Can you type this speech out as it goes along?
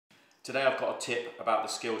Today I've got a tip about the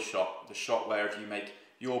skill shot, the shot where if you make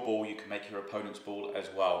your ball, you can make your opponent's ball as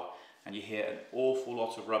well. And you hear an awful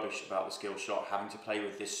lot of rubbish about the skill shot, having to play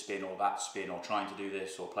with this spin or that spin, or trying to do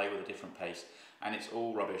this or play with a different pace, and it's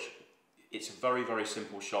all rubbish. It's a very, very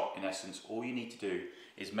simple shot in essence. All you need to do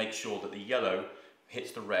is make sure that the yellow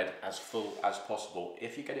hits the red as full as possible.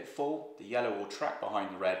 If you get it full, the yellow will track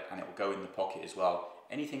behind the red and it will go in the pocket as well.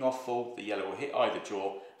 Anything off full, the yellow will hit either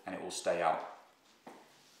jaw and it will stay out.